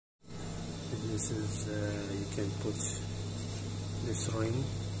this is you can put this ring,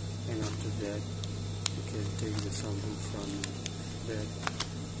 and after that you can take the sample from there.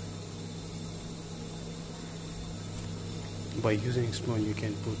 By using spoon you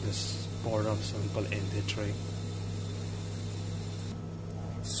can put this powder of sample in the tray.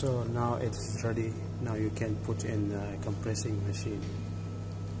 So now it's ready. Now you can put in the compressing machine.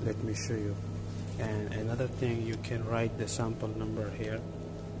 Let me show you. And another thing, you can write the sample number here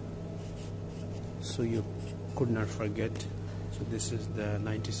so you could not forget. So this is the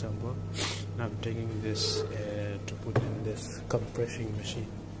 90 sample. Now I'm taking this to put in this compressing machine.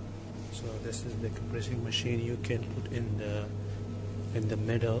 So this is the compressing machine. You can put in the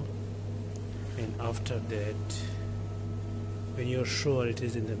middle, and after that, when you're sure it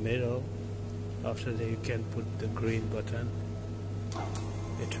is in the middle, after that you can put the green button.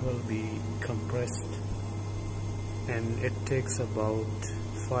 It will be compressed, and it takes about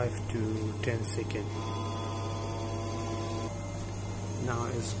 5 to 10 seconds. Now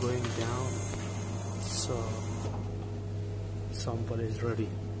it's going down, so sample is ready.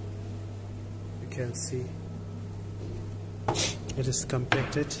 You can see it is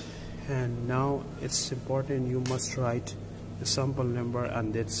compacted, and now it's important you must write the sample number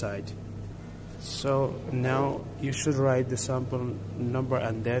on that side. So now you should write the sample number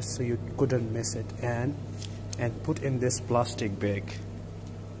on that so you couldn't miss it, and put in this plastic bag.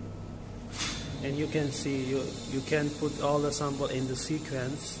 And you can see you can put all the sample in the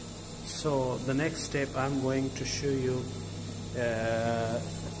sequence. So the next step I'm going to show you,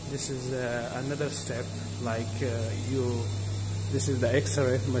 this is another step, like this is the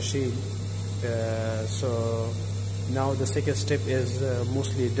XRF machine. So now the second step is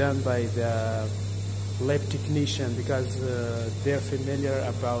mostly done by the lab technician, because they're familiar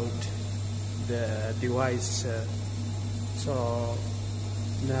about the device. So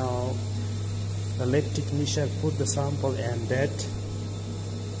now the lab technician put the sample in that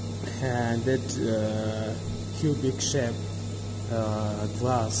cubic shape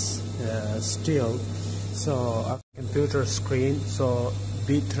glass steel. So a computer screen, so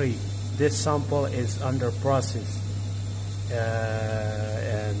B3, this sample is under process.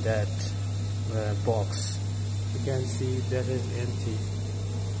 And that box, you can see that is empty.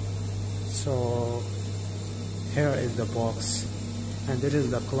 So here is the box, and that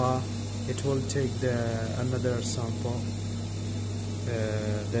is the claw. It will take another sample,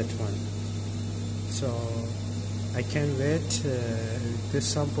 that one. So I can't wait. This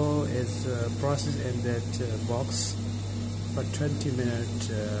sample is processed in that box for 20 minutes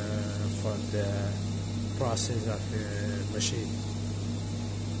for the process of the machine.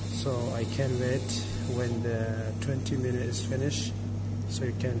 So I can't wait when the 20 minutes is finished so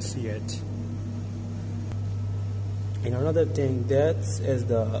you can see it. And another thing, that is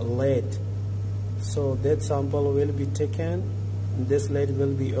the lid. So that sample will be taken, this lid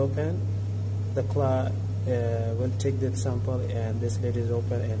will be open, the claw will take that sample, and this lid is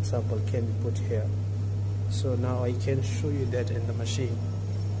open and sample can be put here. So now I can show you that in the machine.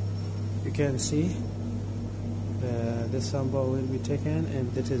 You can see this sample will be taken,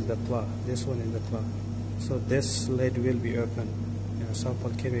 and this is the claw, this one is the claw. So this lid will be open and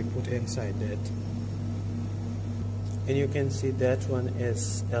sample can be put inside that. And you can see that one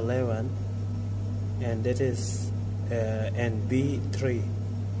is 11, and that is and B3.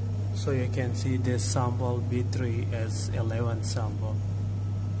 So you can see this sample B3 as 11 sample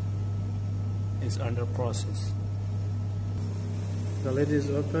is under process. The lid is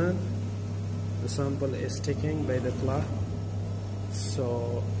open, the sample is sticking by the claw.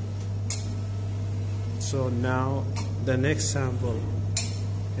 So now the next sample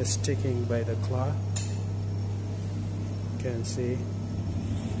is sticking by the claw. You can see,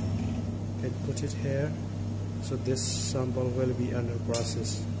 and put it here. So this sample will be under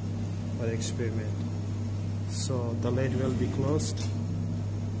process for the experiment. So the lid will be closed.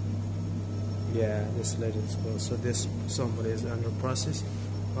 Yeah, this lid is closed. So this sample is under process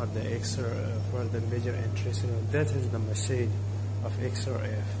for the XRF, for the major entries. That is the machine of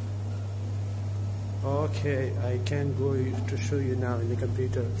XRF. Okay, I can go to show you now in the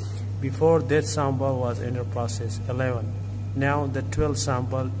computer. Before that sample was under process 11. Now the 12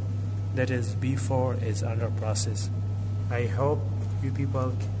 sample, that is B4, is under process. I hope you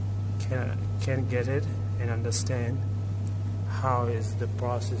people can get it and understand how is the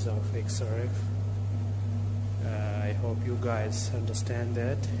process of XRF. I hope you guys understand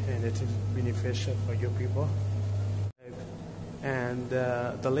that, and it is beneficial for you people. And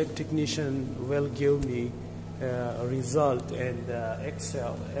the lab technician will give me a result in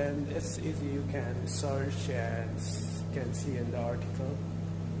Excel, and it's easy. You can search and can see in the article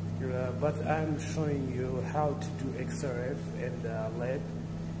but I'm showing you how to do XRF and LED,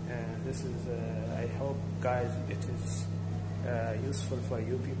 and this is I hope guys it is useful for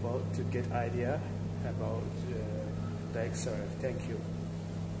you people to get idea about the XRF. Thank you.